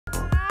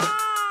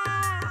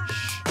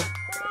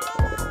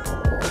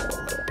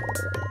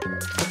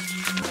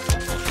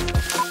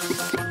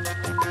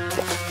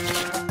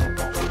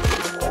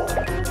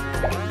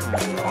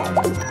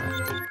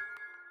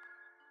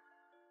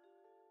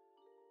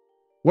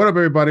What up,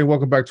 everybody?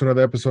 Welcome back to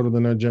another episode of the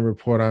NerdGen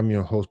Report. I'm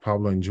your host,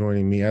 Pablo, and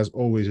joining me, as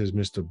always, is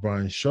Mr.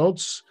 Brian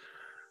Schultz.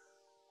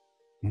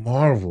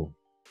 Marvel,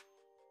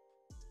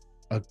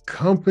 a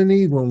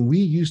company when we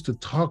used to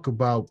talk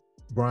about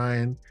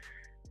Brian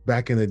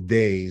back in the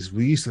days,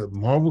 we used to,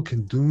 Marvel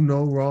can do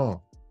no wrong.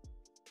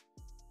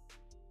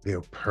 They're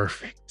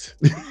perfect.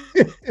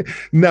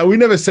 Now, we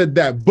never said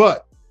that,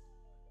 but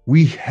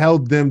we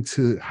held them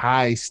to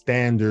high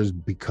standards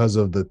because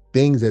of the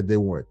things that they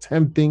were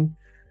attempting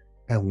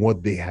and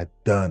what they had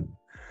done.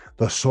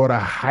 The sort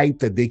of hype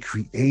that they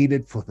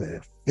created for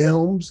their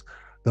films,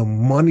 the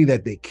money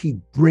that they keep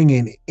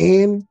bringing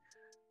in.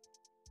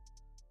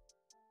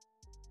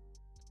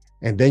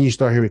 And then you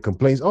start hearing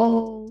complaints.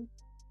 Oh,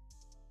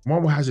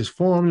 Marvel has this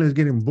formula, it's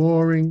getting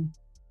boring.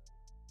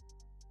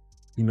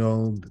 You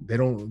know,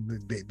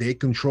 they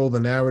control the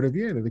narrative.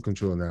 Yeah, they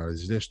control the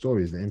narrative. It's their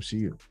story, it's the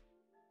MCU.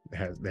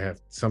 They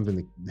have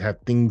something, they have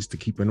things to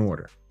keep in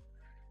order.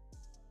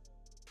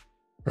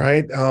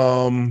 Right?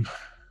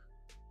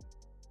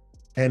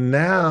 And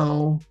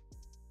now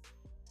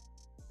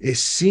it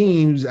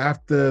seems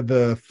after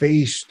the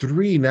phase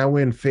 3, now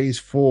we're in phase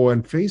 4,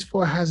 and phase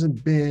 4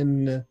 hasn't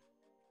been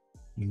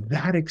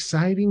that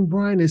exciting,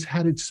 Brian. It's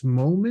had its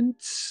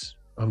moments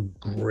of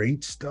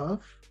great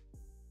stuff,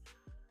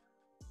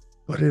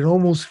 but it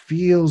almost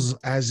feels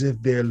as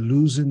if they're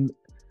losing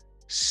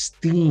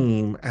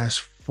steam as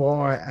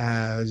far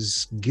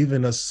as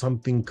giving us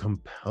something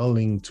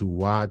compelling to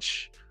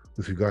watch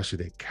with regards to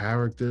their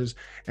characters.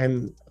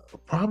 And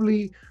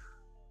probably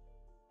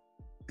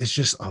it's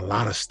just a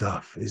lot of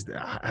stuff.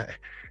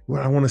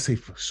 Well, I want to say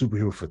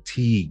superhero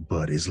fatigue,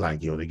 but it's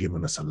like, they're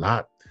giving us a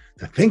lot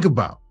to think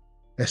about,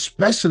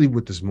 especially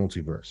with this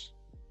multiverse.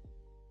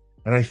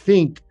 And I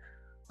think,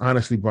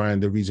 honestly,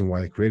 Brian, the reason why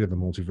they created the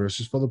multiverse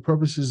is for the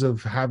purposes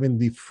of having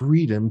the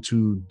freedom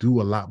to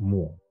do a lot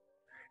more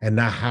and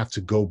not have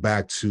to go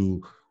back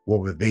to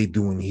what were they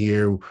doing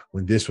here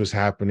when this was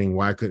happening?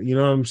 Why could, you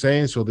know what I'm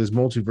saying? So this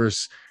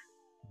multiverse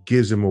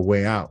gives them a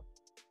way out.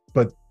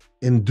 But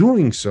in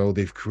doing so,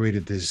 they've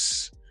created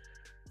this,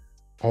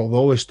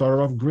 although it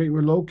started off great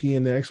with Loki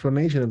and the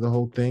explanation of the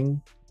whole thing,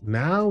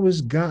 now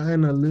it's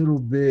gotten a little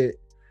bit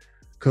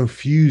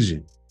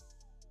confusing.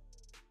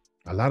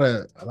 A lot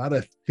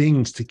of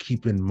things to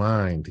keep in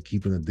mind, to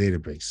keep in the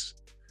database.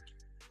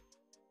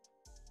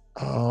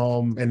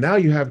 And now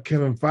you have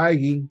Kevin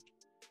Feige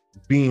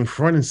being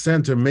front and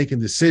center, making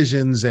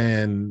decisions,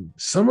 and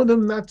some of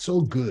them not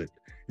so good.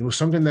 It was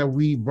something that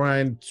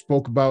Brian,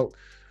 spoke about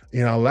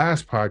in our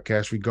last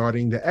podcast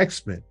regarding the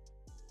X-Men.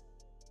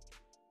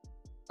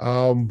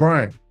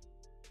 Brian,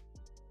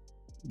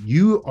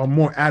 you are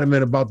more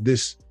adamant about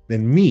this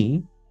than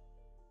me,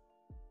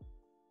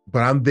 but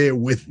I'm there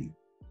with you.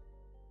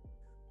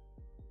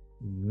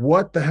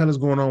 What the hell is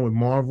going on with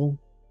Marvel?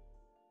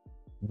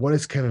 What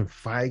is Kevin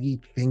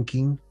Feige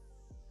thinking?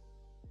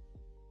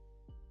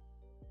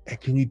 And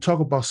can you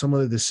talk about some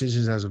of the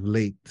decisions as of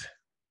late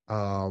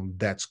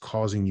that's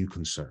causing you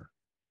concern?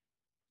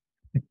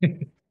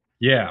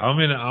 Yeah, I'm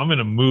in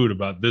a mood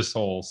about this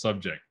whole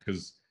subject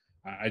because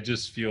I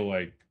just feel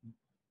like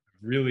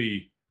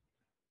really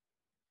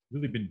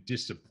really been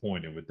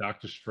disappointed with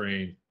Doctor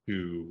Strange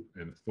 2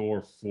 and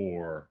Thor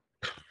 4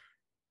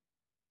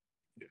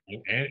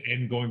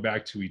 and going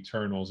back to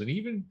Eternals and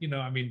even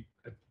I mean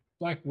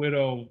Black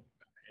Widow.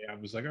 I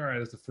was like, all right,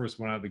 that's the first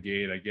one out of the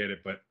gate. I get it,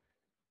 but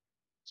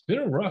it's been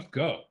a rough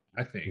go,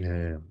 I think.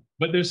 Yeah.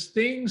 But there's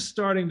things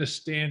starting to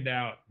stand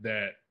out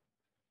that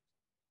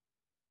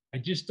I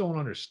just don't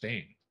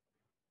understand.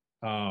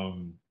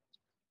 Um,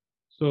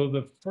 so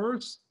the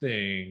first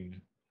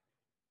thing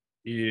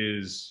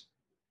is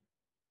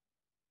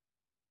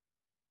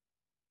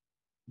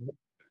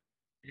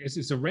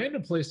it's a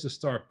random place to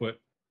start, but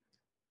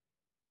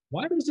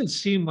why does it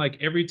seem like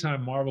every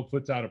time Marvel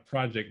puts out a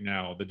project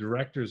now, the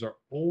directors are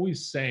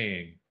always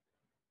saying,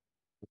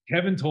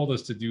 Kevin told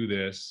us to do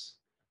this.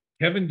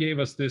 Kevin gave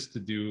us this to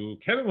do.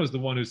 Kevin was the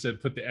one who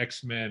said, put the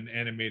X-Men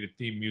animated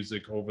theme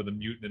music over the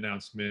mutant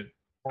announcement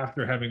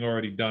after having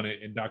already done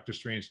it in Doctor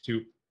Strange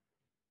 2.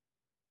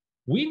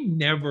 We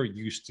never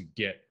used to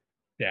get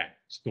that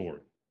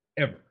story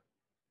ever.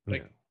 Yeah.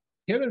 Like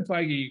Kevin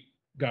Feige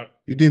got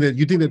You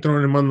think they're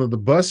throwing him under the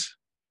bus?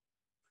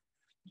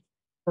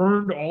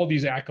 earned all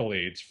these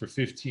accolades for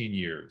 15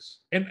 years.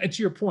 And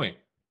to your point,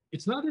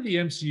 it's not that the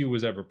MCU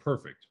was ever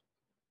perfect.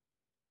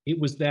 It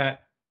was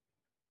that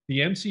the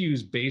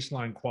MCU's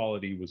baseline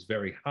quality was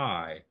very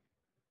high.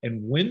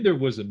 And when there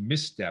was a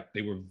misstep,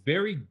 they were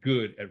very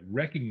good at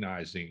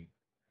recognizing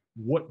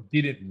what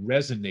didn't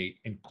resonate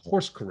and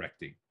course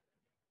correcting.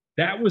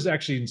 That was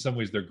actually, in some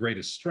ways, their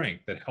greatest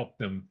strength that helped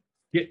them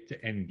get to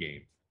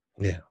Endgame.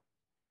 Yeah.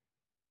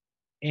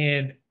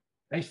 And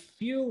I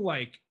feel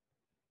like,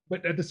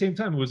 but at the same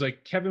time, it was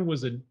like Kevin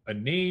was a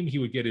name. He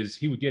would get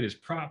his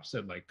props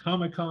at like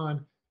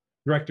Comic-Con.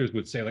 Directors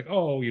would say like,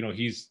 oh,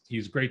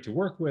 he's great to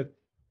work with.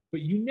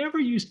 But you never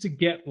used to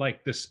get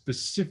like the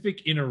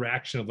specific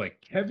interaction of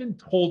like Kevin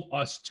told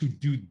us to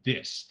do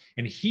this,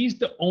 and he's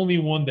the only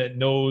one that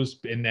knows.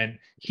 And then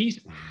he's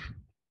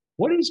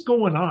what is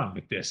going on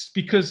with this?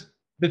 Because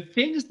the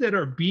things that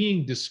are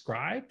being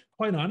described,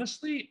 quite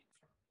honestly,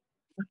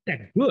 aren't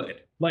that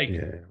good. Like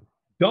Yeah,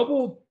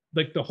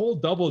 like the whole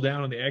double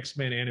down on the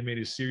X-Men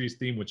animated series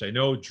theme, which I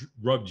know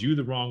rubbed you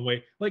the wrong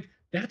way. Like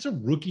that's a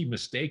rookie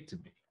mistake to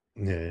me.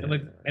 And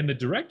like, yeah. and the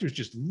directors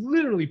just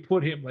literally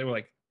put him, they were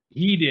like,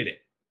 he did it.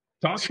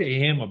 Talk to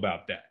him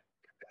about that.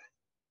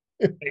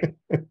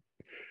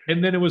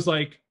 And then it was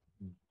like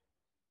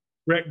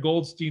Brett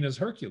Goldstein as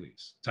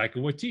Hercules, Taika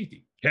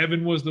Waititi.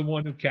 Kevin was the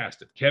one who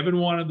cast it. Kevin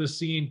wanted the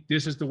scene.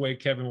 This is the way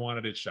Kevin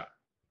wanted it shot.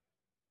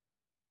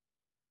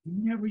 We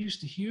never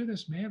used to hear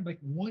this, man. Like,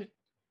 what?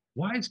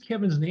 Why is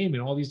Kevin's name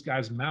in all these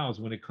guys' mouths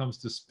when it comes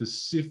to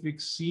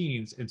specific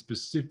scenes and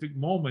specific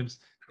moments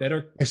that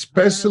are kind of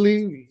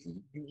Especially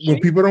when shady?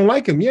 people don't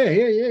like him. Yeah,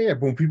 yeah, yeah, yeah.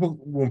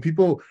 When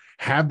people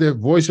have their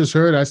voices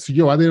heard, I say,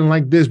 yo, I didn't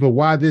like this, but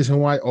why this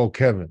and why? Oh,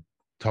 Kevin.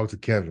 Talk to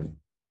Kevin.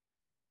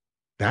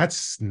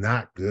 That's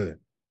not good.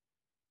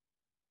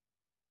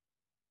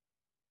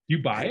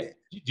 You buy And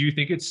it? Do you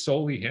think it's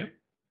solely him?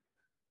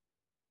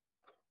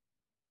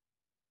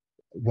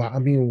 why? I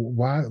mean,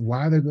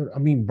 why they're good? I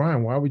mean,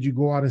 Brian, why would you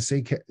go out and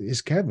say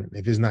it's Kevin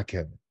if it's not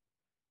Kevin?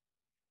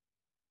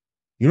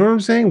 You know what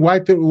I'm saying?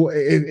 Why?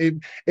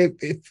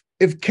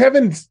 If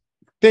Kevin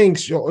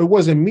thinks, yo, it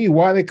wasn't me,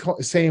 why are they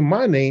saying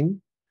my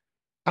name?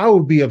 I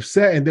would be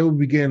upset, and they would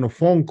be getting a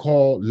phone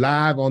call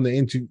live on the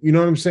interview. You know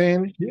what I'm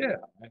saying? Yeah,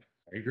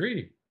 I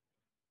agree.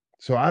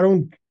 So I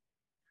don't.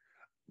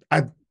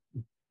 I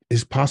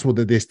it's possible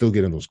that they're still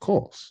getting those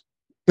calls.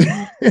 But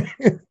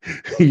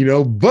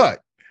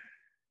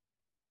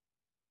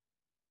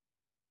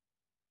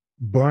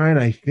Brian,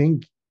 I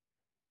think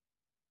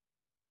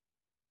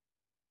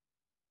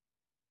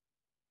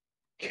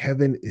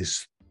Kevin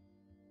is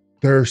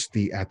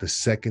thirsty at the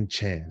second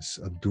chance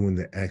of doing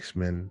the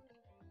X-Men.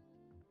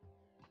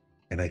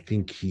 And I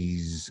think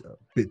he's a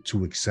bit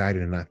too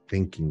excited and not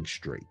thinking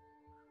straight.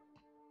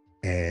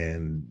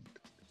 And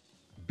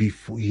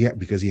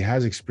because he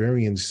has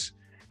experience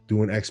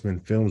doing X-Men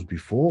films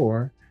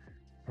before,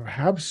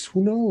 perhaps,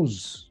 who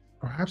knows?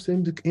 Perhaps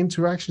the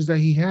interactions that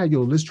he had,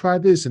 yo, let's try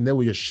this, and then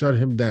we just shut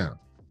him down.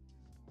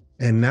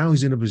 And now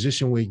he's in a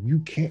position where you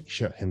can't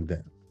shut him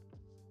down.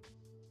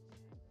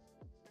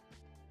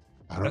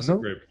 I don't That's a know.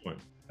 great point.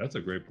 That's a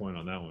great point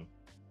on that one.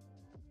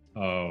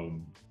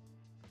 Um,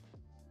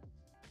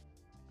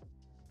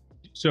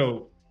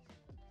 so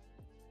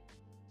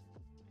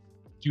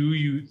do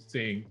you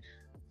think,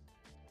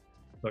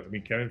 look, I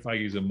mean, Kevin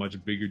Feige is a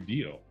much bigger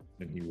deal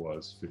than he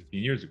was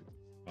 15 years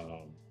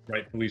ago.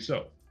 Rightfully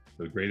so.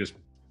 The greatest,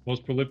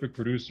 most prolific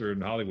producer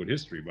in Hollywood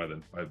history by the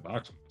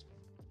box office.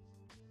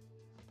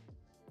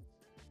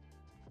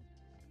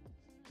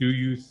 Do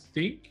you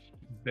think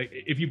that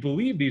if you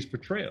believe these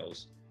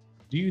portrayals,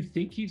 do you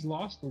think he's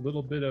lost a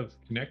little bit of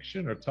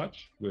connection or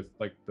touch with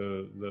like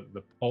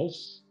the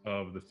pulse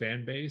of the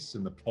fan base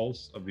and the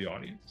pulse of the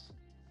audience?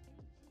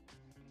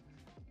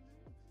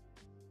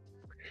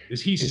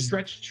 Is he Is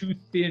stretched too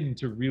thin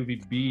to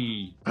really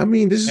be I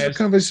mean, this is a as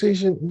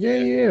conversation. Yeah,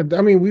 yeah, yeah.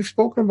 I mean, we've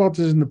spoken about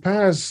this in the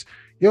past.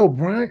 Yo,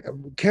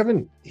 Brian,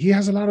 Kevin, he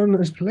has a lot on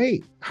his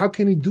plate. How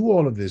can he do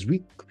all of this?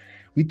 We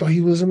thought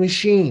he was a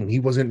machine. He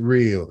wasn't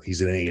real.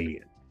 He's an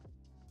alien.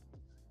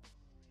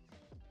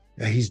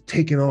 And he's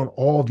taking on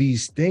all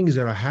these things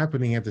that are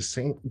happening at the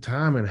same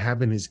time and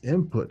having his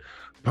input.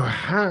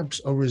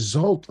 Perhaps a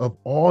result of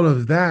all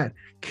of that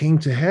came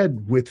to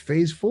head with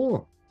Phase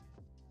 4.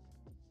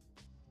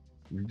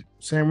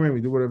 Sam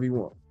Raimi, do whatever you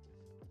want.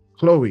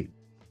 Chloe,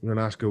 you're an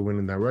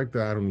Oscar-winning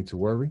director. I don't need to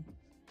worry.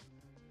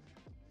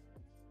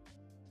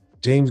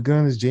 James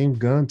Gunn is James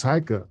Gunn.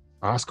 Taika,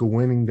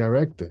 Oscar-winning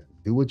director.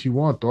 Do what you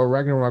want. Thor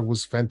Ragnarok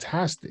was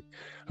fantastic.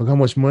 Look how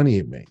much money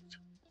it made.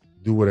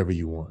 Do whatever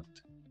you want.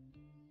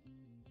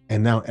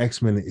 And now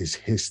X-Men is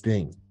his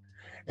thing.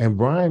 And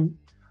Brian,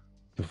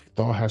 the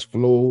thought has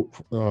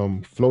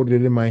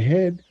floated in my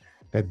head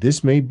that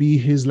this may be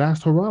his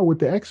last hurrah with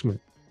the X-Men.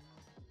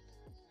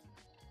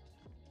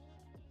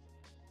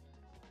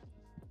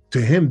 To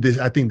him,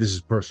 I think this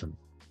is personal.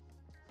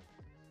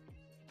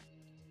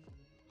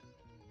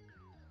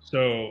 so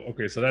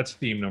okay, so that's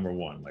theme number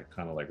one, like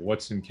kind of like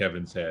what's in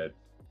Kevin's head.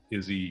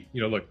 Is he,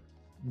 look,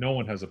 no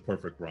one has a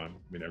perfect run.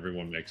 I mean,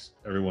 everyone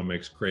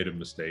makes creative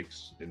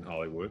mistakes in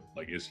Hollywood.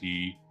 Like, has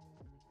he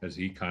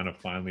kind of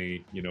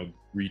finally,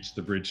 reached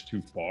the bridge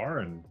too far?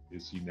 And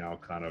is he now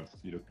kind of,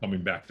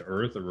 coming back to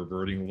earth or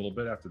reverting a little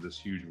bit after this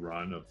huge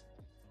run of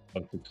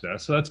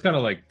success? So that's kind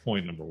of like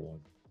point number one.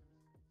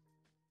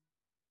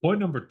 Point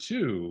number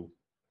two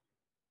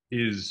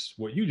is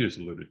what you just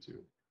alluded to.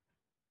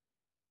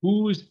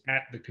 Who's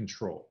at the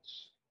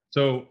controls?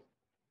 So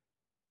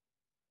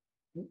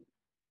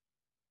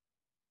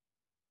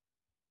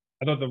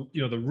I thought the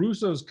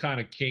Russos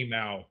kind of came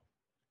out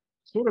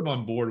sort of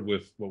on board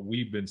with what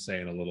we've been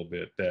saying a little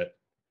bit, that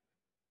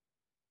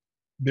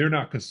they're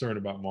not concerned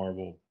about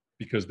Marvel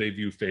because they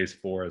view phase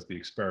 4 as the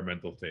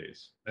experimental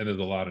phase. And there's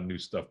a lot of new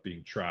stuff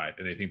being tried.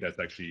 And they think that's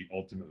actually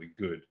ultimately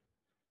good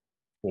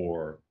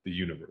for the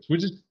universe,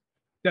 which is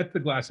that's the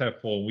glass half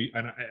full.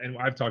 And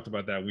I've talked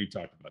about that. We've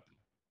talked about that.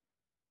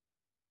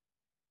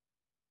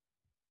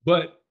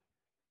 But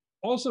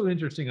also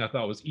interesting, I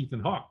thought, was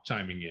Ethan Hawke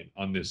chiming in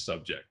on this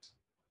subject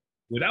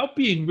without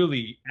being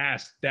really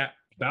asked that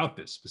about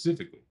this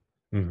specifically.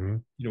 Mm-hmm.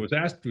 Was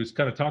asked, was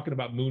kind of talking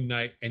about Moon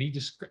Knight, and he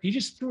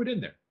just threw it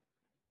in there.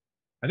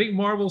 I think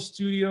Marvel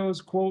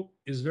Studios quote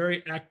is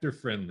very actor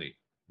friendly,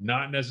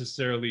 not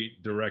necessarily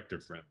director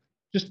friendly.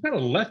 Just kind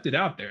of left it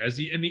out there, and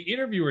the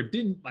interviewer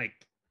didn't like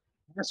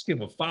ask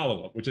him a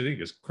follow up, which I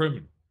think is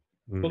criminal.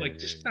 But like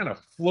just kind of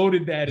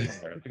floated that in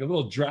there, like a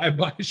little drive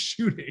by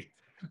shooting.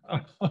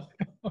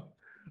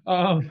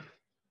 um,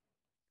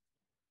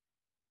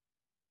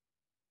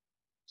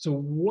 so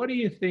what do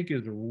you think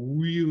is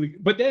really?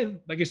 But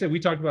then, like I said, we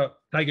talked about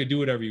Taika do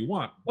whatever you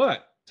want,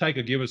 but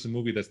Taika give us a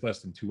movie that's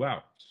less than 2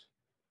 hours.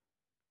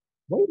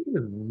 What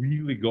is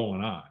really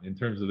going on in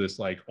terms of this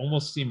like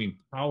almost seeming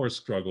power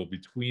struggle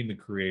between the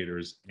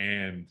creators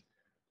and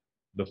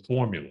the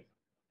formula?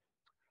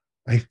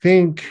 I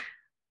think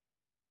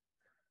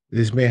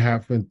this may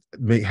have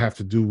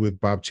to do with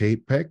Bob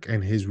Chapek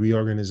and his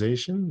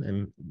reorganization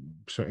and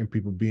certain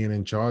people being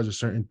in charge of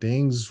certain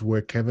things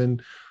where Kevin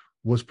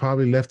was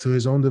probably left to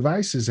his own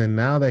devices. And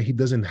now that he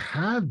doesn't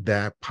have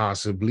that,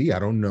 possibly, I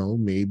don't know,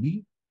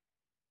 maybe.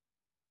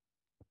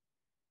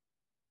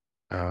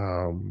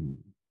 Um,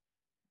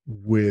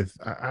 with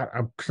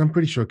I'm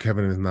pretty sure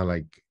Kevin is not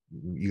like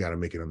you got to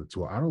make it on the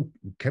tour. I don't.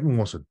 Kevin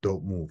wants a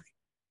dope movie,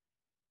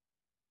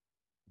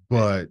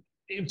 but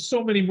In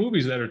so many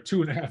movies that are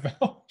 2.5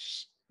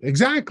 hours.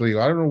 exactly,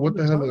 I don't know what On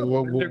the the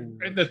hell. tunnel,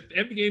 and the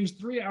end game's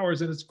 3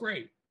 hours, and it's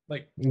great.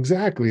 Like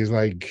Exactly, it's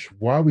like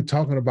why are we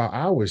talking about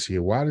hours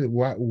here? Where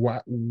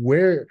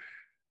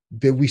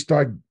did we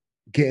start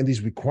getting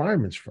these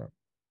requirements from?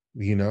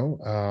 You know,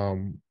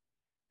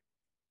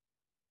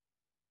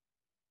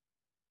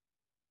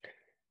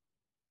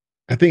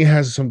 I think it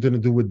has something to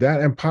do with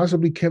that, and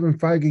possibly Kevin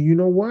Feige. You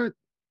know what?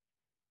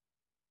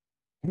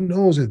 Who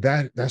knows if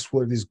that's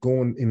what is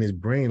going in his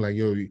brain? Like,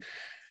 yo,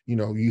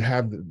 you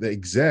have the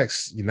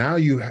execs. Now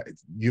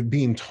you're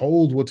being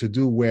told what to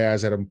do,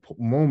 whereas at a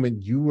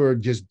moment you were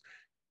just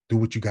do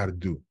what you got to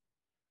do.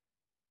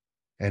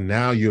 And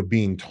now you're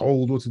being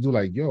told what to do.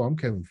 Like, yo, I'm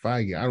Kevin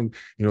Feige. I don't,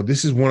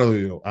 this is one of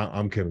the,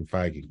 I'm Kevin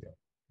Feige.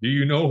 do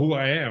you know who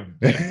I am?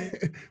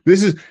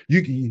 This is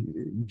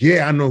you.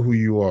 Yeah, I know who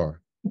you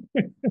are.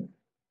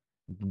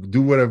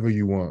 Do whatever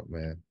you want,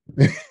 man.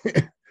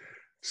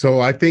 So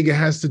I think it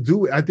has to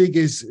do. I think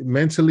it's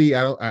mentally.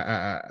 I don't.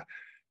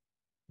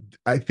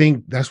 I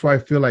think that's why I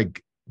feel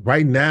like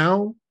right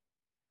now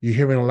you're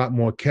hearing a lot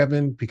more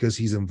Kevin because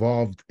he's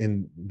involved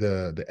in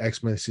the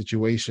X-Men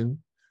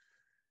situation.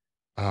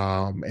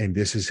 And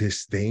this is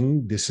his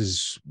thing. This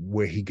is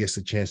where he gets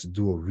a chance to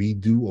do a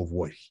redo of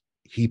what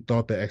he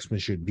thought the X-Men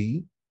should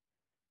be.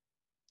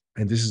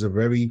 And this is a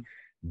very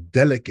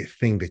delicate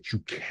thing that you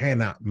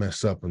cannot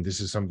mess up. And this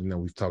is something that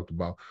we've talked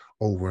about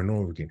over and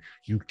over again.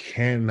 You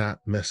cannot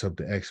mess up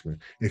the X-Men.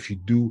 If you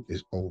do,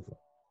 it's over.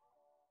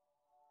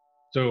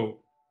 So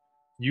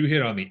you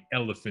hit on the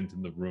elephant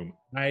in the room.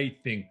 I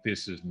think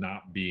this is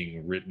not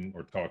being written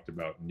or talked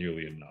about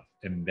nearly enough,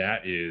 and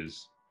that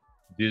is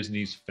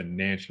Disney's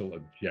financial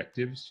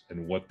objectives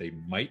and what they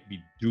might be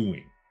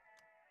doing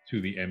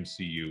to the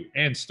MCU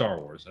and Star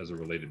Wars as a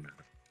related matter.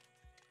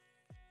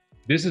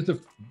 This is the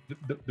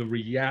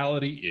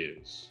reality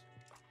is,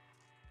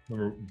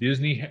 remember,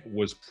 Disney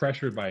was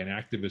pressured by an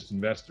activist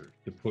investor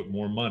to put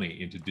more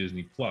money into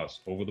Disney Plus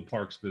over the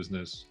parks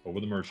business, over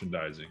the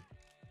merchandising,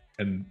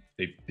 and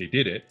they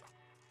did it.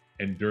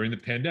 And during the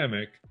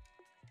pandemic,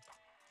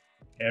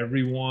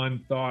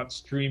 everyone thought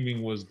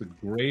streaming was the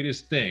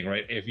greatest thing,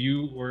 right? If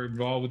you were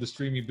involved with the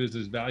streaming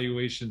business,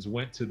 valuations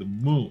went to the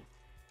moon.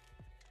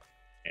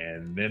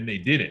 And then they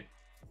didn't.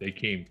 They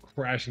came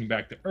crashing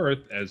back to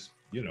earth as,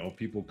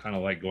 people kind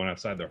of like going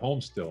outside their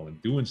home still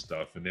and doing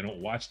stuff, and they don't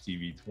watch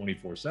TV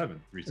 24/7.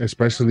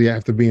 Especially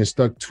after being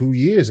stuck 2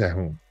 years at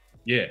home.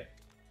 Yeah.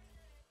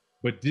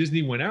 But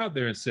Disney went out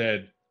there and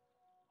said,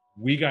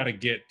 we got to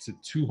get to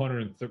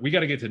 230, we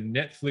got to get to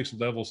Netflix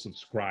level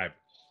subscribers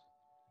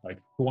by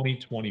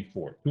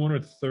 2024,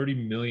 230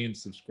 million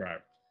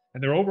subscribers.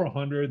 And they're over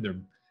 100.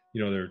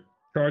 They're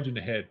charging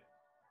ahead.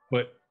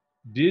 But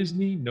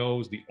Disney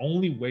knows the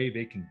only way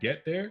they can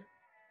get there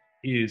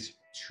is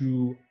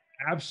to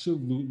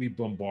absolutely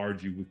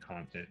bombard you with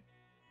content,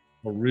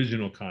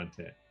 original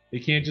content. They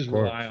can't just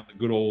rely on the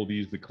good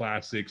oldies, the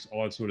classics,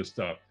 all that sort of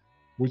stuff,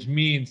 which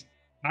means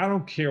I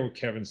don't care what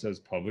Kevin says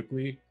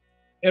publicly.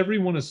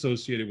 Everyone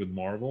associated with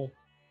Marvel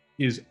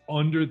is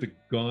under the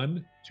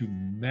gun to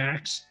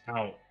max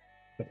out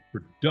the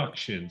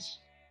productions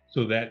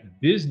so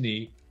that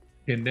Disney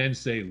can then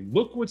say,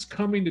 look what's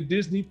coming to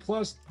Disney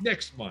Plus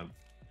next month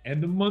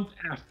and the month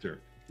after.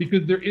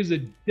 Because there is a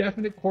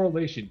definite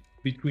correlation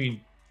between,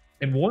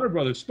 and Warner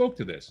Brothers spoke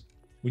to this,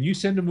 when you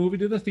send a movie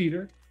to the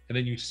theater and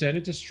then you send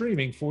it to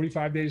streaming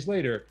 45 days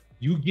later,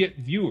 you get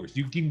viewers,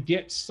 you can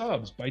get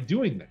subs by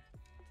doing that.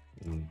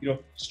 Mm.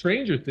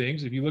 Stranger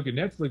Things, if you look at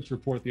Netflix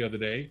report the other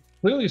day,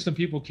 clearly some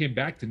people came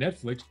back to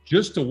Netflix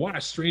just to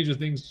watch Stranger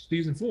Things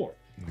season 4.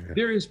 Yeah.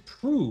 There is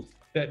proof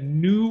that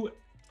new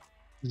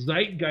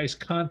zeitgeist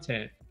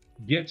content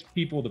gets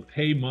people to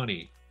pay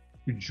money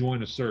to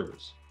join a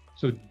service.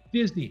 So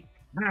Disney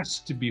has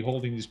to be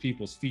holding these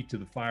people's feet to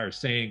the fire,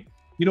 saying,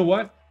 you know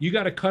what? You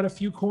got to cut a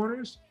few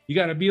corners. You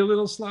got to be a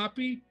little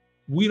sloppy.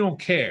 We don't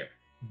care.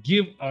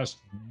 Give us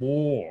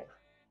more.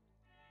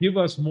 Give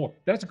us more.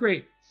 That's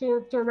great.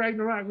 Thor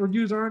Ragnarok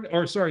reviews aren't,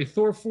 or sorry,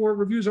 Thor 4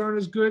 reviews aren't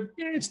as good.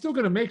 Yeah, it's still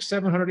going to make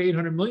 700,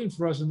 800 million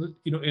for us in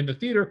the, in the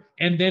theater.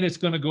 And then it's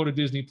going to go to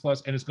Disney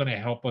Plus and it's going to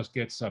help us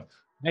get some.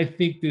 I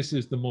think this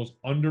is the most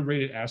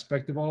underrated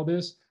aspect of all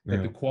this, that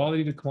Yeah. the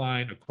quality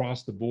decline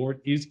across the board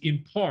is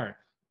in part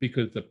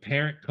because the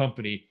parent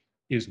company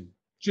is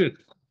just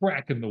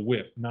cracking the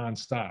whip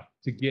nonstop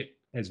to get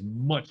as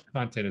much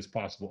content as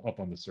possible up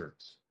on the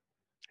service.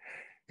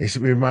 It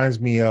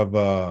reminds me of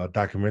a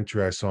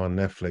documentary I saw on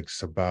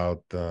Netflix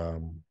about, I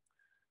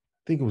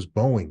think it was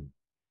Boeing.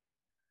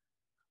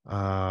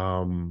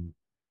 Um,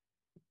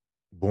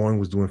 Boeing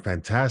was doing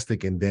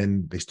fantastic, and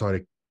then they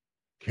started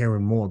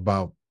caring more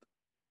about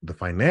the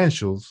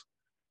financials.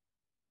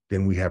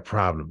 Then we had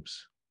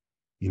problems.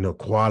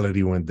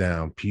 Quality went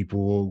down.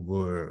 People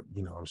were,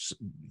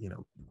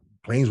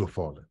 planes were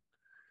falling.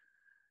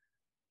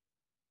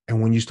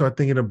 And when you start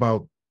thinking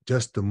about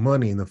just the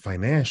money and the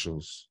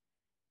financials,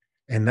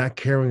 and not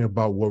caring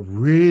about what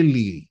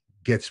really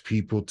gets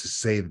people to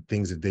say the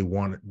things that they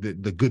want,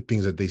 the good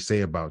things that they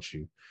say about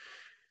you,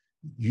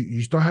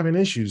 you start having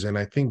issues. And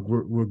I think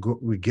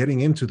we're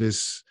getting into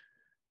this.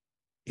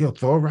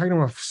 Thor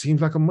Ragnarok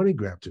seems like a money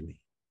grab to me.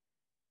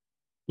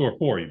 Thor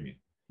 4, you mean?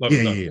 Love Yeah,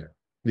 and Thunder.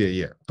 yeah, yeah,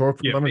 yeah. Thor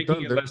Yeah, Love and making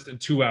it Thunder, less than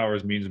 2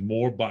 hours means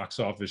more box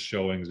office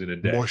showings in a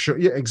day. more show.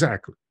 Yeah,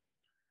 exactly.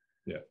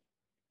 Yeah.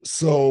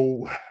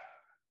 So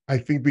I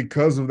think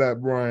because of that,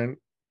 Brian,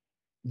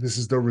 this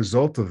is the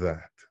result of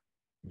that.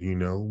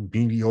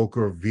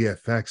 Mediocre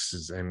VFX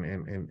is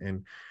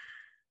and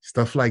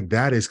stuff like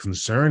that is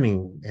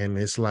concerning. And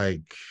it's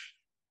like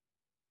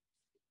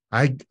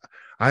I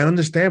I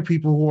understand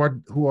people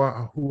who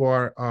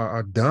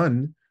are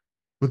done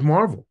with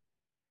Marvel.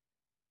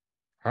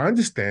 I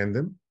understand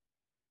them.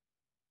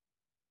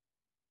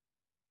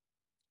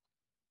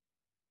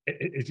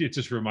 It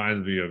just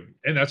reminds me of,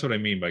 and that's what I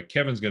mean by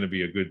Kevin's going to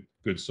be a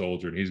good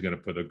soldier and he's going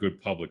to put a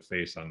good public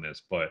face on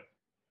this. But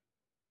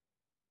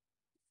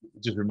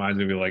it just reminds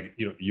me of like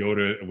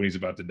Yoda when he's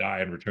about to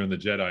die in Return of the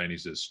Jedi, and he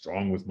says,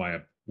 strong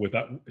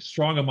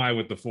am I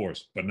with the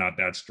Force, but not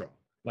that strong."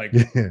 Like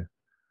Yeah,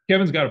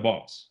 Kevin's got a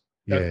boss.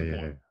 That's yeah, the yeah,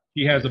 point.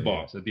 He has yeah, a yeah.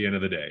 boss at the end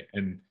of the day,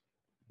 and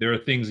there are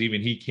things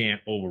even he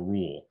can't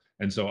overrule.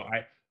 And so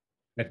I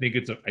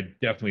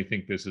definitely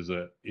think this is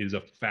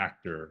a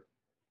factor,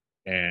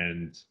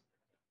 and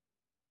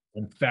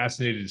I'm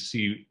fascinated to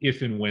see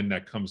if and when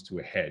that comes to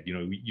a head.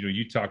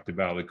 You talked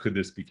about, like, could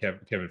this be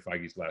Kevin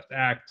Feige's last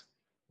act?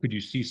 Could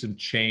you see some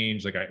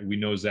change? Like, we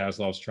know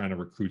Zaslav's trying to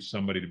recruit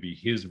somebody to be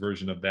his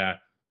version of that.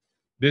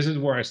 This is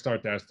where I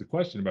start to ask the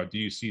question about: do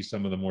you see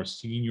some of the more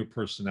senior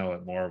personnel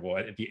at Marvel,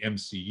 at the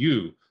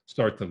MCU,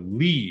 start to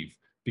leave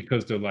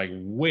because they're like,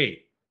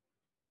 wait,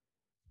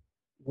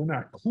 we're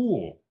not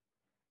cool.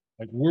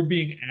 Like, we're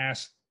being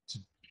asked to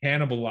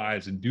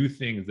cannibalize and do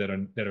things that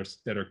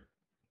are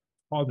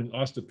causing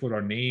us to put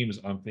our names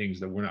on things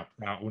that we're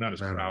not as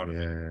proud of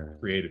and Yeah.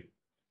 creative.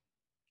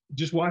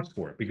 Just watch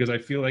for it, because I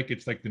feel like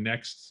it's like the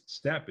next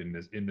step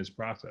in this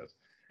process.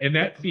 And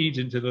that feeds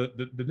into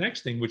the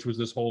next thing, which was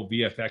this whole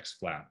VFX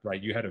flap,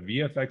 right? You had a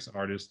VFX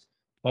artist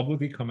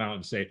publicly come out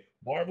and say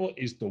Marvel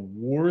is the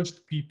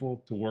worst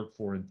people to work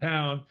for in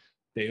town.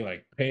 They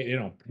they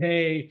don't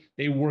pay,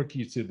 they work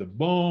you to the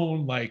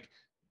bone.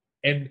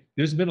 And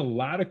there's been a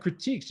lot of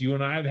critiques, you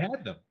and I have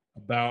had them,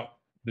 about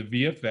the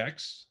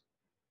VFX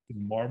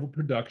Marvel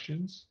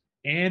productions,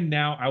 and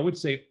now I would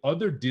say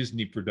other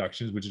Disney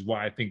productions, which is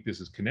why I think this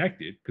is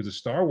connected, because the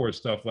Star Wars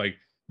stuff, like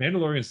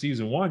Mandalorian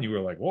season 1, you were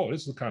like, whoa,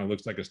 this kind of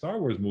looks like a Star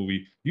Wars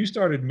movie. You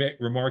started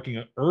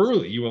remarking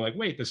early. You were like,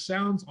 wait, the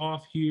sound's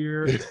off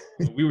here.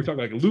 We were talking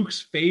like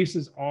Luke's face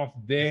is off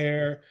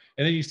there.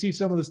 And then you see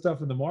some of the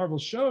stuff in the Marvel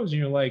shows and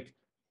you're like,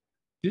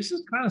 this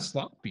is kind of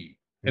sloppy.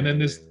 And Yeah, then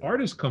yeah, this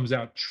artist comes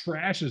out,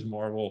 trashes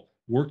Marvel,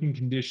 working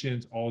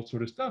conditions, all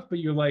sort of stuff. But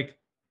you're like,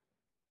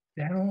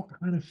 that all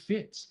kind of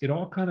fits. It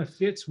all kind of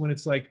fits when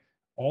it's like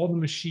all the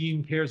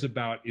machine cares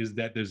about is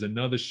that there's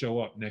another show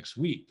up next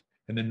week,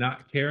 and then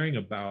not caring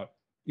about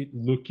it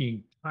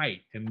looking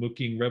tight and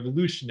looking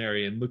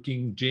revolutionary and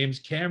looking James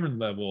Cameron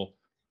level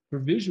for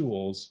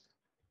visuals.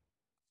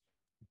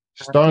 I have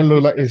to starting to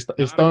look think like that's it's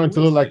not a starting to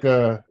look like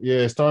coincidence.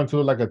 it's starting to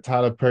look like a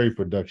Tyler Perry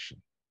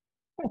production.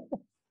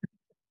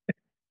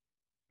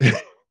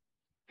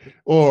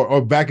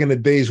 Or back in the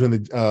days when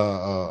the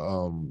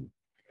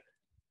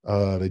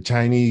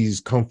Chinese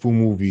kung fu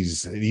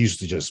movies used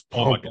to just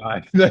Oh my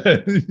pump them.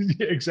 god.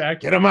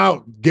 Exactly. Get them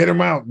out, get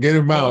them out, get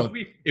them Well,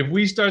 if out.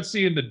 we start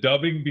seeing the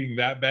dubbing being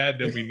that bad,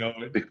 then we know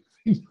it.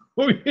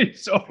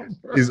 It's over.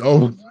 Is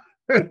over.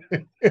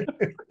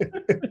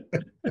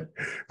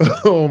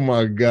 Oh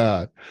my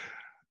God.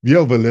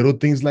 Yo, but little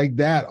things like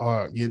that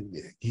are you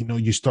know,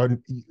 you start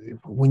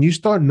when you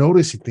start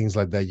noticing things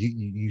like that,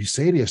 you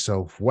say to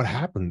yourself, what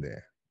happened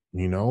there?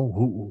 You know,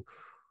 who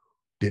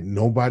did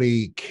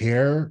nobody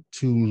care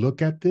to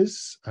look at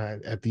this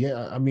at the end?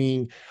 I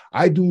mean,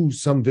 I do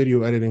some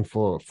video editing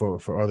for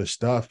other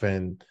stuff,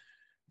 and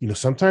you know,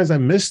 sometimes I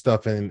miss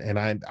stuff, and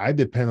I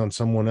depend on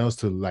someone else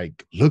to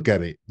like look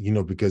at it, you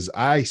know, because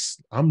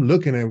I'm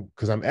looking at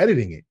because I'm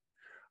editing it.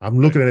 I'm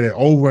Right. looking at it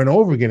over and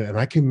over again, and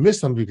I can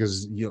miss them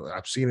because you know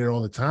I've seen it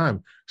all the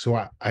time. So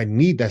I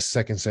need that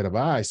second set of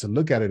eyes to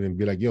look at it and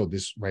be like, yo,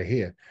 this right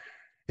here.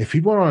 If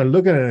people aren't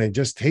looking at it and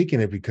just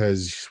taking it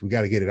because we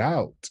got to get it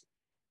out,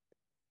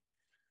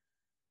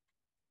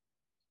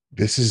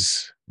 this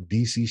is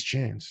DC's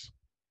chance.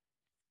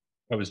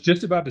 I was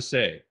just about to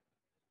say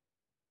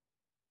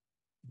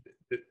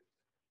that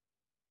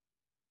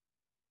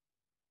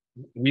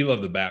we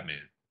love the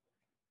Batman,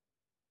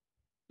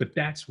 but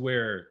that's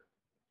where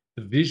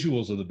the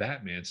visuals of the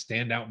Batman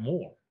stand out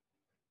more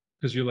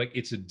because you're like,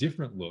 it's a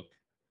different look,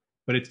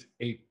 but it's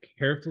a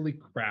carefully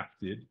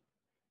crafted,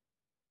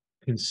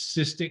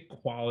 consistent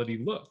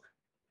quality look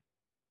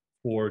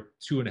for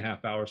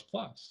 2.5 hours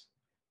plus.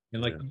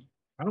 And like, Yeah,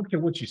 I don't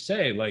care what you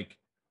say, like,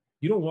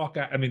 you don't walk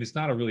out. I mean, it's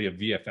not a really a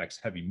VFX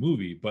heavy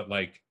movie, but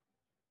like,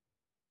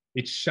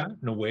 it's shot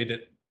in a way that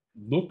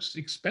looks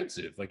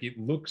expensive. Like, it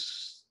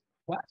looks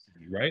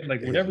classy, right?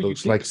 Like, it whatever you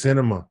looks think like of it.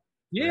 cinema.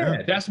 Yeah,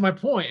 Yeah, that's my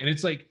point. And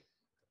it's like,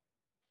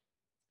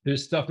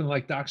 there's stuff in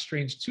like Doc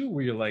Strange 2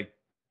 where you're like,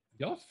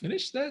 y'all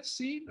finished that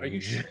scene? Are you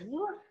yeah,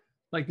 sure?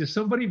 Like, does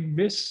somebody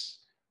miss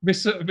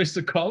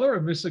a color or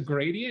miss a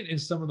gradient in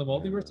some of the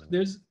multiverse? yeah.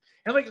 There's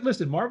and like,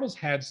 listen, Marvel's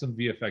had some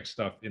VFX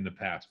stuff in the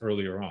past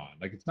earlier on.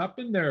 Like, it's not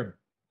been their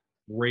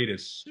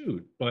greatest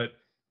suit, but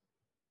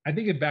I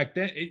think back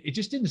then it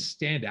just didn't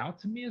stand out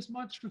to me as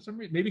much for some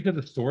reason. Maybe because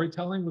the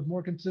storytelling was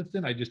more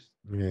consistent. I just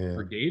Yeah,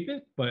 forgave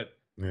it. But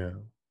yeah.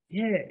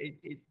 yeah,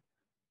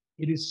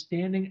 it is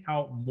standing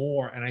out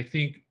more. And I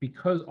think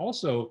because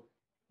also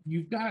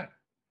you've got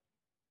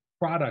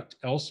product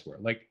elsewhere.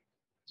 Like,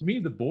 to me,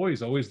 the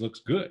boys always looks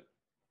good.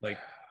 Like,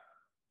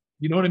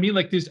 you know what I mean?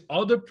 Like, there's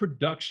other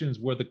productions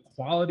where the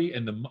quality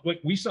and the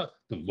like, we saw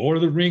the Lord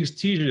of the Rings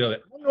teaser. I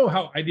don't know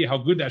how idea how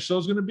good that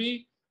show's going to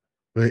be,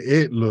 But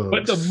it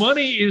but the looks.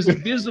 money is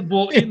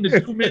visible in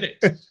the 2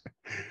 minutes.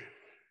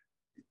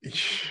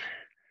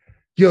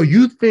 Yo,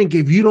 you think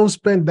if you don't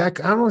spend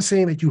that, I'm not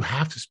saying that you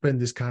have to spend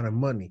this kind of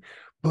money,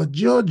 but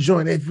your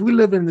joint, if we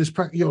live in this,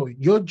 yo,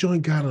 your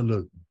joint gotta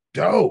look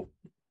dope.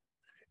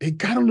 It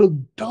gotta look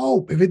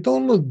dope. If it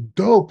don't look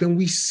dope, then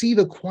we see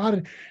the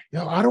quality.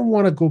 Yo, I don't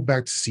want to go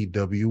back to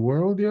CW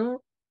World,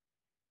 yo.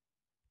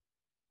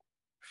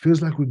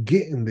 Feels like we're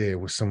getting there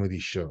with some of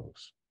these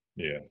shows.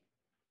 Yeah.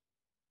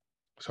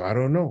 So I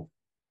don't know.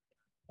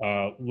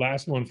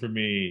 Last one for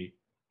me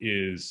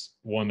is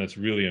one that's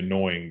really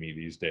annoying me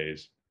these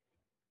days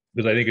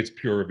because I think it's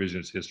pure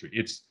revisionist history.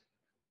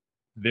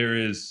 There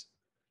is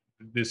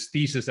this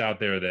thesis out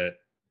there that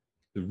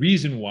the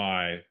reason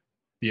why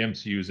the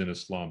MCU is in a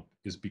slump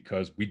is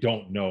because we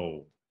don't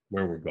know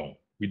where we're going.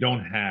 We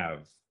don't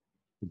have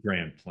the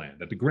grand plan.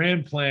 That the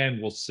grand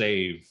plan will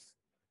save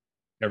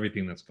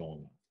everything that's going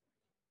on.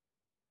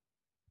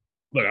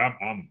 Look,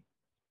 I'm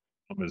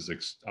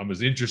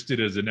as interested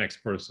as the next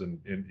person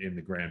in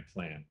the grand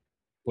plan,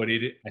 but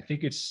I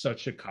think it's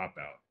such a cop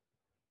out.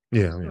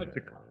 Yeah, yeah. Such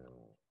a cop out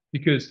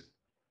because,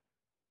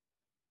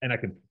 and I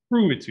can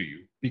prove it to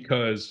you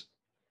because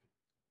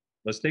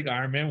let's take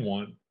Iron Man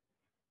 1,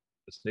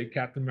 let's take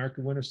Captain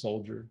America Winter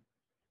Soldier,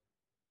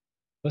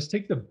 let's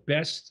take the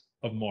best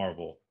of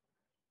Marvel.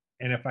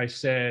 And if I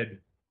said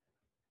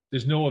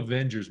there's no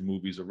Avengers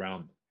movies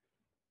around them,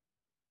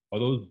 are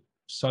those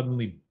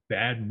suddenly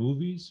bad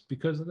movies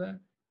because of that?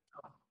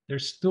 They're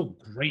still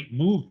great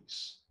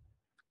movies.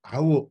 I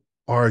will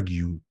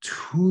argue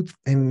tooth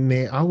and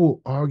nail. I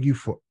will argue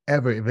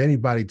forever if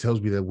anybody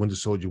tells me that Winter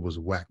Soldier was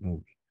a whack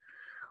movie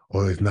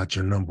or it's not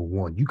your number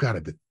one. You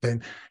gotta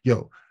defend.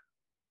 Yo,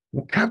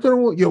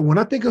 when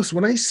I think of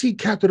when I see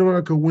Captain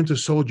America Winter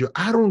Soldier,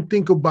 I don't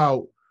think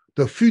about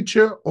the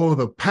future or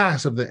the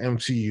past of the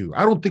MCU.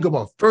 I don't think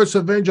about First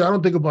Avenger. I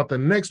don't think about the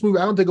next movie.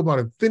 I don't think about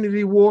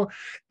Infinity War,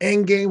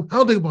 Endgame. I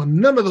don't think about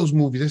none of those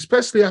movies,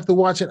 especially after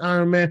watching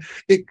Iron Man.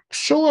 It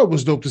sure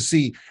was dope to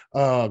see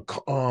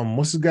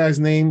what's the guy's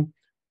name?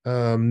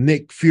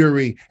 Nick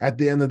Fury at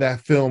the end of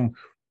that film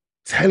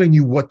telling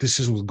you what this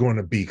was going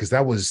to be, because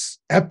that was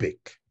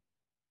epic.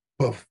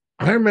 But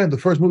Iron Man, the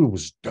first movie,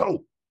 was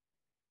dope.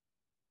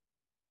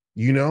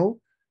 You know,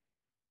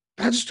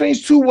 Doctor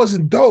Strange 2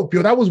 wasn't dope,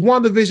 yo. That was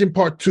WandaVision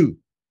Part 2.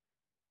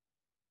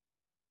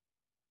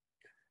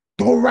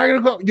 Thor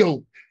Ragnarok,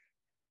 yo,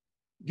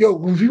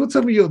 when people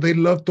tell me, yo, they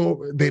love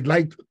Thor, they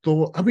like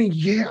Thor. I mean,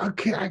 yeah,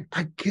 okay,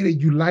 I get it.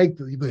 You like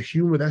the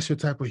humor, that's your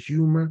type of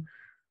humor.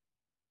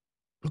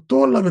 But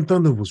Thor Love and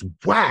Thunder was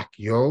whack,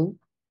 yo.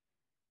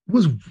 It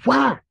was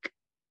whack.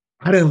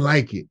 I didn't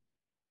like it.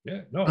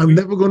 Yeah, no, I I'm mean,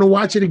 never gonna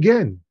watch it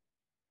again.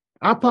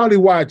 I'll probably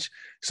watch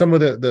some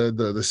of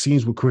the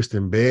scenes with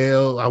Kristen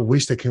Bale. I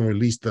wish they can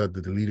release the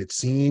deleted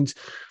scenes.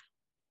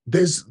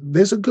 There's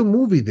a good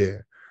movie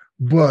there,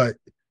 but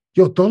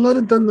yo, don't let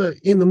it done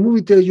in the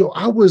movie theater. Yo,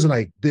 I was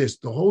like this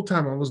the whole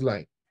time. I was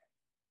like,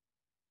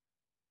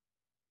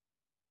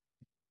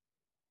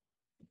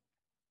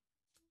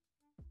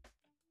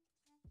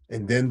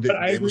 and then But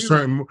I agree.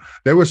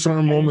 there were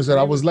certain I moments that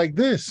I agree was with you. like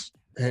this,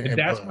 And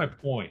that's my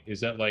point, is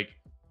that like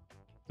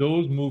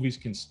those movies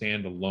can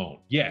stand alone.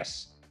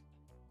 Yes,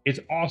 it's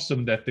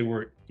awesome that there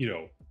were,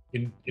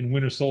 in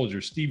Winter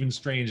Soldier, Stephen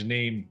Strange's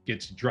name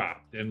gets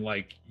dropped, and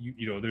like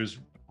there's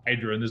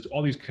Hydra, and there's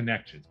all these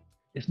connections.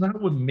 It's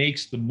not what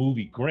makes the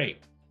movie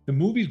great. The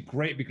movie's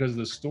great because of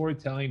the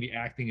storytelling, the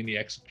acting, and the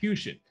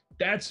execution.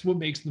 That's what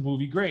makes the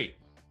movie great.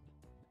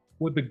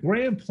 What the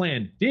grand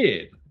plan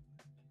did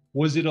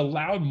was it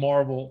allowed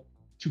Marvel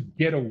to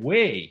get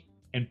away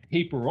and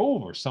paper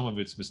over some of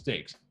its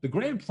mistakes. The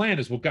grand plan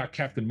is what got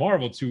Captain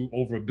Marvel to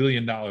over $1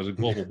 billion of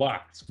global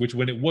box, which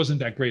when it wasn't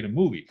that great a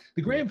movie.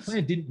 The grand yes,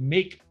 plan didn't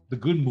make the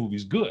good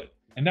movies good.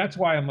 And that's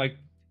why I'm like,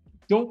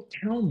 don't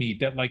tell me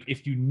that like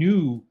if you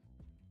knew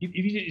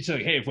it's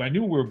like, hey, if I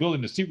knew we were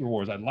building the Secret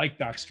Wars, I'd like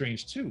Doc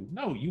Strange too.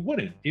 No, you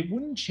wouldn't. It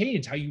wouldn't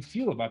change how you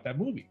feel about that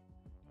movie.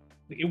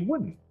 It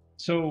wouldn't.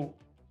 So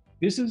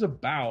this is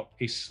about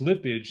a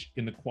slippage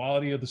in the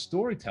quality of the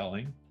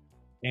storytelling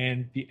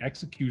and the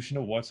execution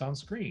of what's on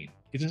screen.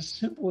 It's as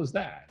simple as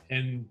that.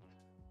 And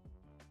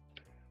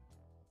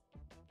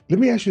let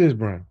me ask you this,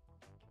 Brian.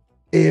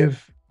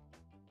 If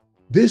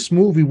this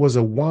movie was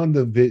a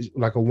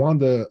like a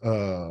Wanda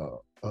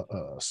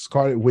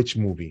Scarlet Witch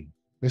movie.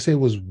 Let's say it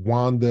was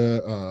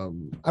Wanda.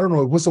 I don't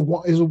know. It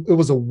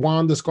was a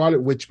Wanda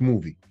Scarlet Witch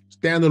movie,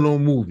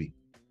 standalone movie.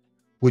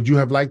 Would you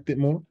have liked it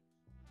more?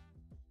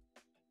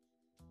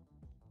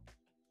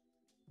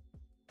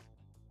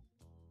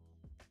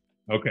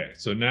 okay,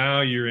 so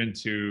now you're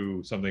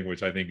into something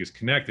which I think is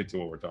connected to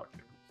what we're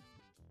talking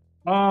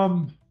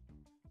about.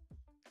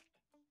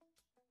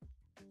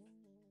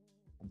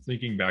 I'm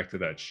thinking back to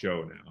that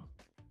show now.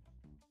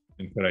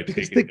 And could I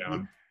Because take it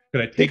down?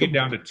 Could I take think it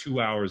down about to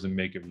 2 hours and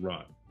make it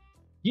run?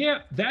 Yeah,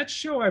 that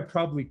show I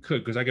probably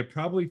could, because I could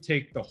probably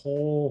take the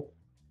whole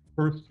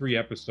first 3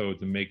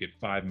 episodes and make it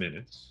 5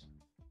 minutes,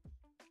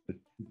 the,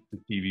 the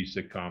TV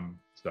sitcom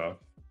stuff.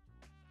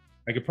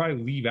 I could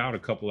probably leave out a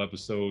couple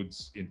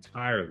episodes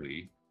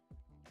entirely,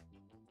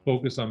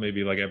 focus on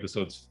maybe like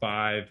episodes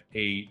 5,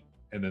 8,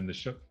 and then the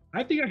show.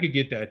 I think I could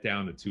get that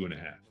down to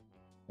 2.5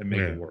 and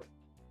make it yeah, work.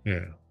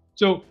 yeah.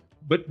 So,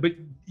 but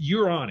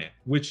you're on it,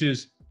 which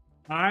is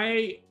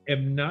I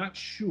am not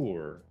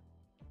sure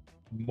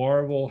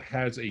Marvel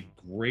has a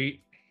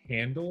great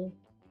handle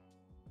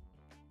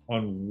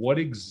on what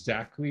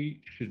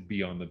exactly should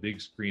be on the big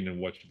screen and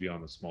what should be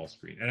on the small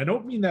screen. And I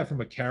don't mean that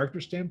from a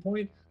character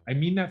standpoint. I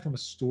mean that from a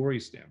story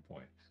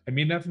standpoint. I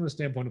mean that from the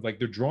standpoint of like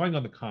they're drawing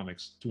on the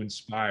comics to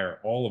inspire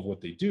all of what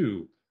they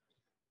do.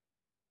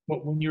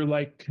 But when you're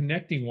like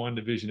connecting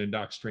WandaVision and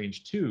Doc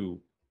Strange 2,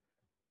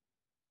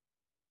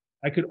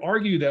 I could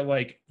argue that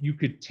like you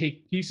could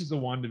take pieces of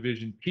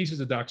WandaVision, pieces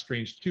of Doc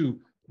Strange 2,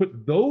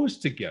 put those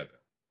together,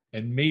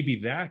 and maybe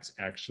that's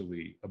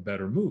actually a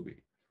better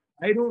movie.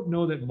 I don't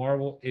know that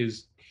Marvel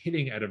is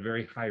hitting at a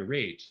very high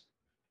rate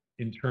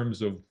in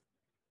terms of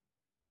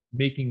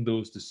making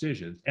those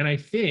decisions. And I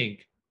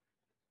think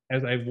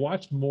as I've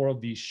watched more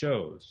of these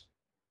shows,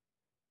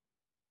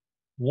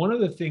 one of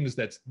the things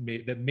that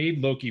made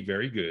Loki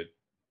very good,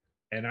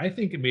 and I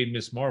think it made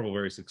Miss Marvel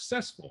very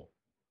successful,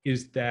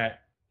 is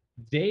that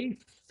they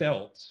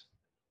felt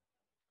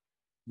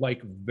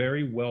like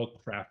very well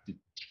crafted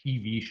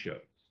TV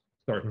shows,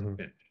 start to Mm-hmm,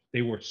 finish.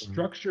 They were mm-hmm.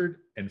 structured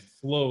and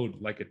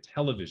flowed like a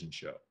television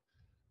show.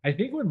 I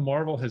think when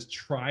Marvel has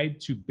tried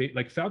to,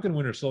 like Falcon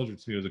Winter Soldier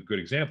to me was a good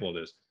example of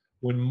this.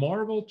 When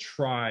Marvel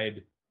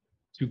tried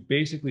to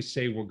basically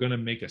say, we're going to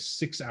make a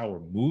 6 hour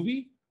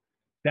movie,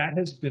 that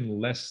has been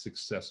less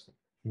successful.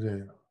 Yeah,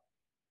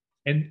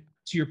 And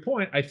to your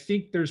point, I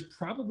think there's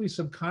probably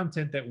some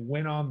content that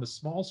went on the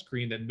small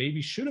screen that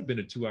maybe should have been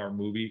a 2 hour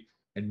movie.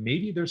 And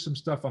maybe there's some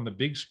stuff on the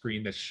big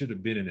screen that should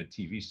have been in a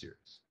TV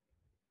series.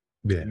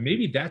 yeah, And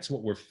maybe that's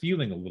what we're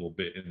feeling a little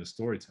bit in the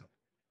storytelling.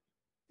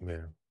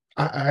 yeah.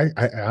 I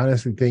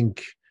honestly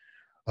think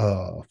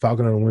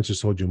Falcon and the Winter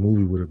Soldier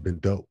movie would have been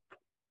dope.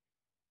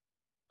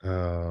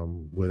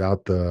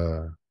 Without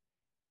the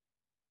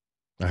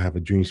I have a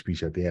dream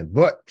speech at the end.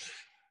 But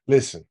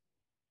listen,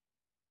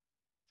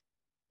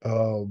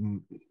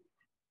 um,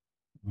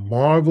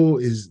 Marvel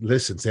is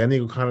listen, San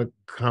Diego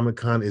Comic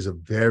Con is a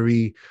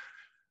very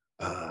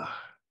uh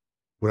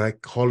what I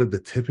call it the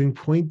tipping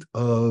point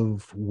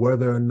of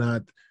whether or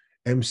not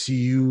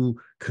MCU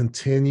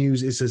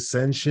continues its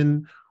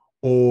ascension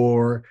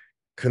or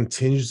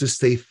continues to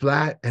stay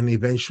flat and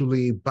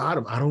eventually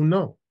bottom. I don't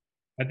know.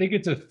 I think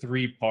it's a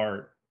 3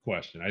 part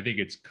question. I think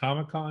it's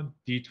Comic Con,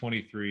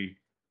 D23,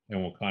 and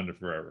Wakanda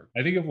Forever.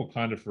 I think if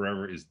Wakanda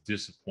Forever is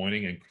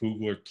disappointing and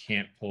Coogler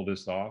can't pull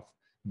this off,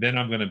 then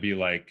I'm going to be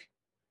like,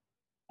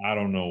 I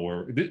don't know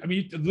where. I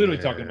mean, you're literally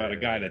talking about a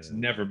guy that's Yeah.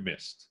 never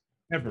missed.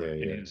 ever Yeah,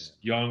 in yeah, his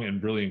young and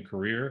brilliant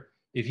career.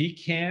 If he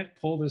can't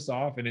pull this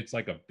off and it's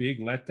like a big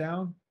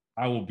letdown,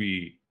 I will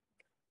be.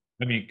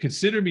 I mean,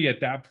 consider me at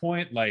that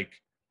point like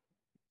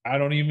I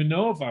don't even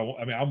know if I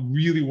mean, I'm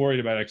really worried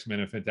about X Men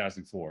and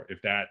Fantastic Four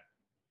if that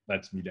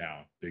lets me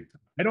down big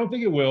time. I don't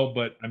think it will,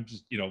 but I'm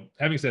just,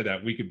 having said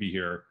that, we could be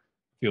here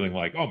feeling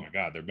like, oh my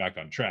God, they're back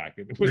on track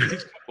with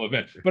these couple of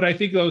events. But I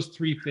think those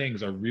three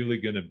things are really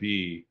going to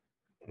be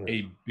yeah.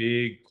 a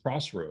big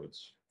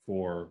crossroads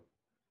for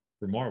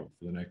Marvel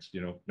for the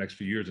next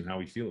few years and how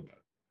we feel about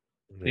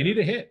it. They Yeah. need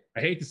a hit. I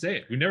hate to say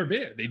it. We've never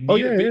been. They Oh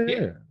need a yeah, big yeah, yeah.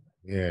 hit.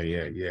 Yeah,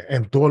 yeah, yeah.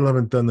 And Thor Love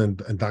and Thunder and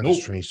Doctor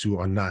Nope. Strange 2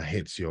 are not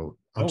hits, yo.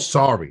 I'm Nope.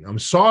 sorry. I'm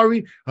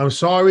sorry. I'm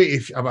sorry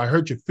if I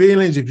hurt your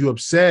feelings, if you're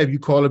upset, if you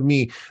calling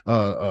me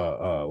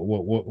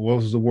what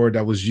was the word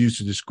that was used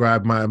to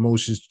describe my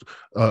emotions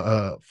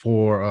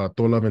for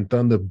Thor Love and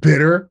Thunder?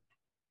 Bitter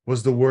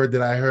was the word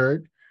that I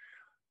heard.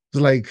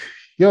 It's like,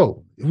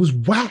 yo, it was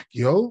whack,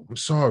 yo. I'm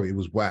sorry, it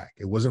was whack.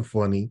 It wasn't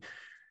funny.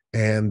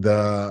 And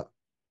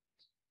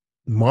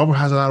Marvel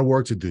has a lot of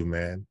work to do,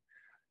 man.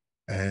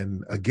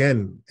 And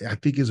again, I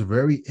think it's a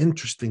very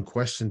interesting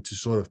question to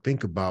sort of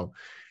think about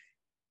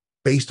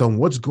based on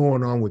what's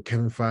going on with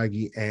Kevin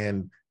Feige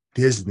and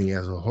Disney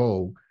as a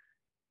whole.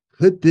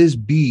 Could this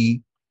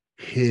be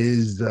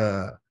his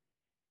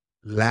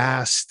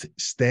last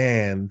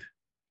stand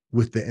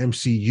with the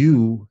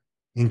MCU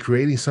in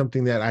creating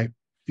something that I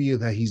feel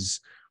that he's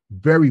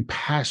very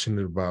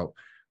passionate about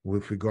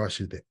with regards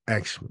to the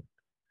X-Men?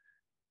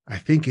 I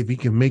think if he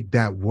can make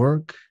that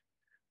work,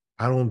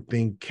 I don't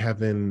think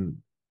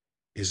Kevin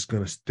is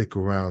going to stick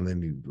around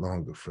any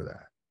longer for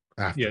that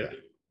after Yeah. that.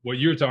 What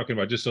you're talking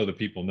about, just so that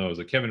people know, is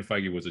that Kevin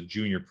Feige was a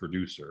junior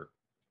producer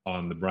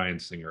on the Bryan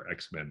Singer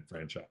X-Men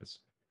franchise.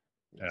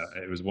 Yes.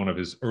 It was one of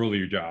his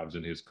earlier jobs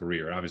in his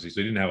career, obviously, so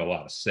he didn't have a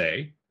lot of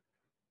say.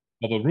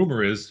 Although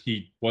rumor is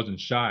he wasn't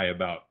shy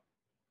about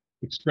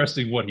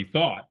expressing what he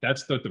thought.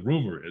 That's what the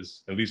rumor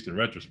is, at least in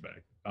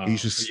retrospect. But yeah, He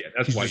that's used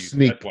why to that's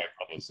sneak why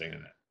Pablo's saying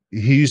that.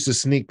 he used to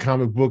sneak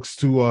comic books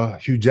to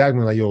Hugh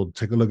Jackman, like, yo,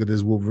 take a look at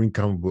this Wolverine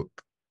comic book.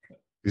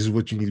 This is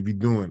what you need to be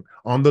doing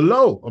on the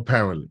low,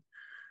 apparently.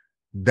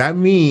 That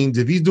means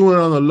if he's doing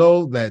it on the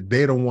low, that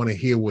they don't want to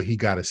hear what he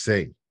got to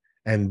say.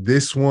 And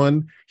this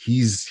one,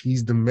 he's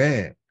the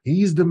man.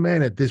 He's the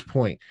man at this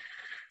point.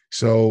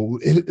 So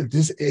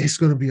it's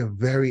going to be a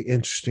very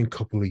interesting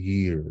couple of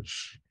years,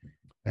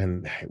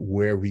 and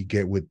where we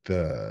get with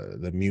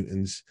the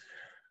mutants.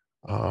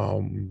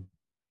 Um,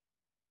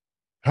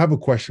 I have a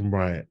question,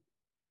 Brian.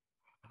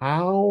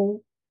 How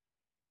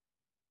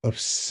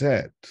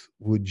upset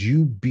would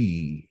you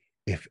be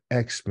if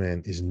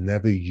X-Men is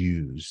never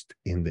used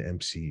in the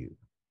MCU?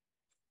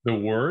 The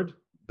word,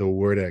 The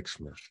word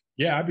X-Men.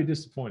 yeah, I'd be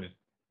disappointed.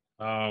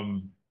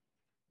 Um,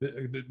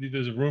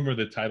 there's a rumor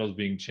that title's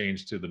being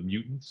changed to the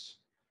Mutants.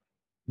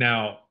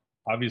 Now,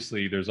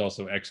 obviously, there's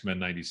also X-Men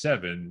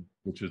 '97,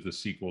 which was the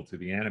sequel to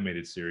the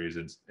animated series,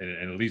 and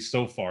at least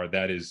so far,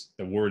 that is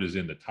the word is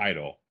in the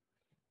title.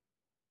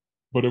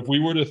 But if we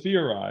were to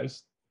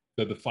theorize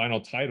that the final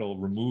title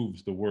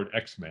removes the word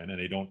X-Men and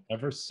they don't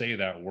ever say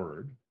that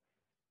word,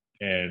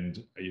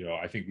 and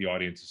I think the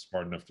audience is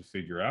smart enough to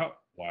figure out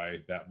why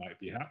that might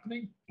be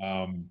happening.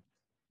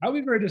 I'll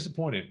be very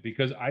disappointed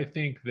because I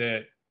think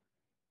that,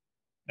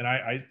 and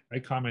I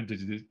commented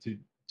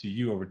to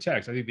you over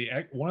text. I think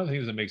one of the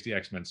things that makes the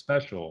X Men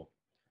special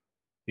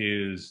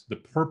is the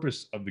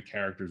purpose of the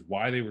characters,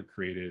 why they were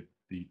created,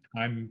 the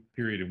time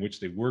period in which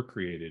they were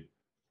created.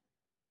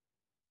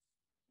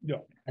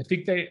 I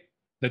think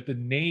that the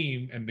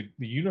name and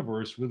the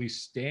universe really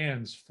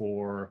stands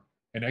for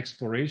an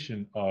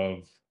exploration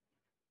of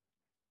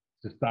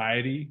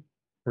society,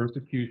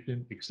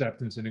 persecution,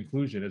 acceptance, and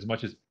inclusion as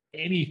much as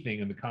anything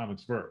in the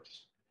comics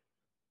verse.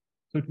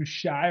 So to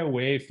shy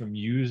away from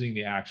using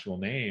the actual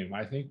name,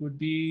 I think would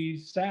be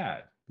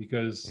sad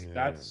because Yeah.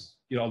 that's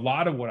a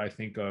lot of what I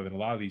think of in a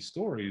lot of these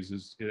stories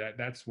is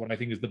that's what I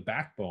think is the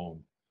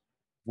backbone,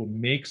 what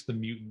makes the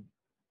mutant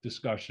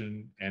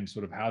discussion and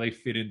sort of how they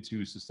fit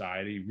into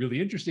society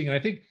really interesting. And I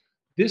think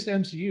this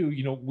MCU,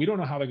 we don't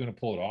know how they're going to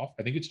pull it off.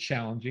 I think it's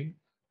challenging,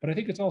 but I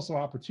think it's also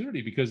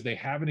opportunity because they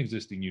have an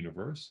existing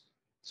universe.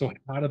 So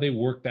how do they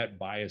work that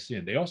bias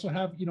in? They also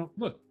have,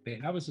 look, they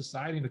have a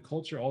society and a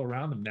culture all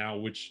around them now,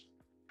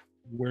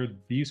 where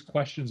these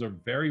questions are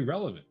very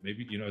relevant.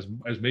 Maybe,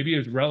 as maybe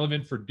as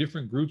relevant for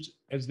different groups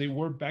as they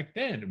were back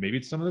then. Maybe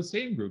it's some of the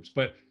same groups.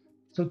 But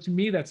so to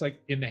me, that's like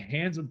in the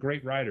hands of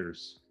great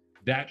writers,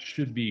 that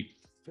should be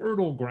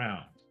fertile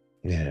ground.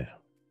 Yeah.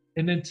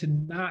 And then to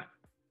not,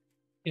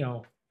 you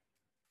know,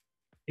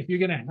 if you're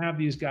going to have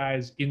these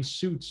guys in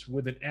suits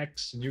with an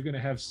X and you're going to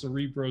have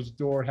Cerebro's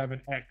door have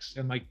an X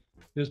and like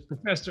there's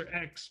Professor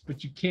X,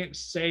 but you can't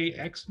say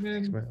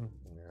X-Men. X-Men.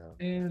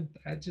 Yeah. And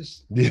I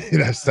just, Yeah,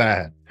 that's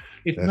sad.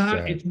 it's That's not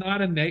sad. it's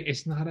not a neg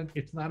it's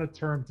not a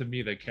term to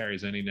me that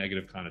carries any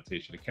negative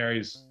connotation. It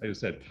carries, like I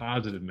said,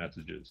 positive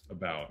messages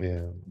about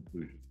Yeah.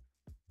 inclusion.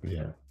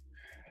 Yeah.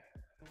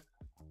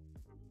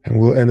 And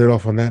we'll end it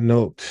off on that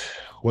note.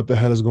 What the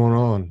hell is going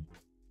on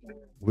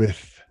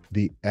with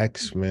the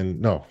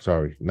X-Men. No,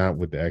 sorry, not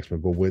with the X-Men,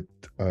 but with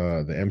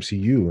the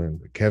MCU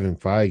and Kevin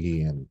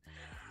Feige, and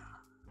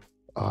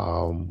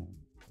um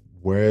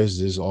where is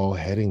this all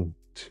heading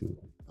to?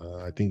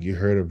 I think you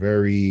heard a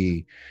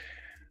very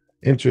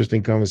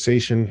interesting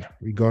conversation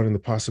regarding the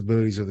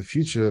possibilities of the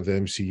future of the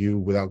MCU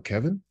without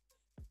Kevin.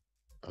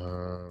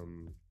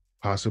 Um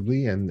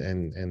Possibly,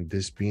 and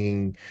this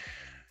being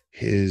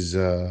his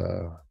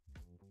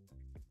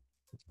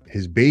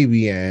his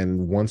baby,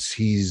 and once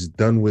he's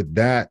done with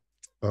that,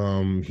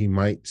 he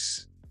might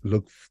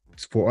look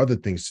for other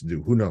things to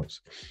do. Who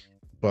knows?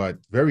 But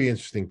very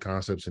interesting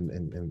concepts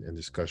and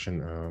discussion.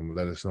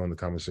 Let us know in the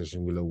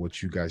conversation below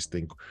what you guys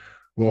think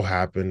will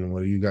happen.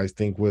 What do you guys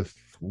think with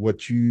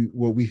what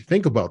we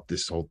think about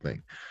this whole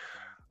thing?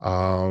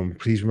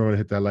 Please remember to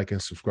hit that like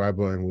and subscribe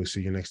button. We'll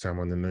see you next time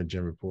on the Nerd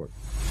Gen Report.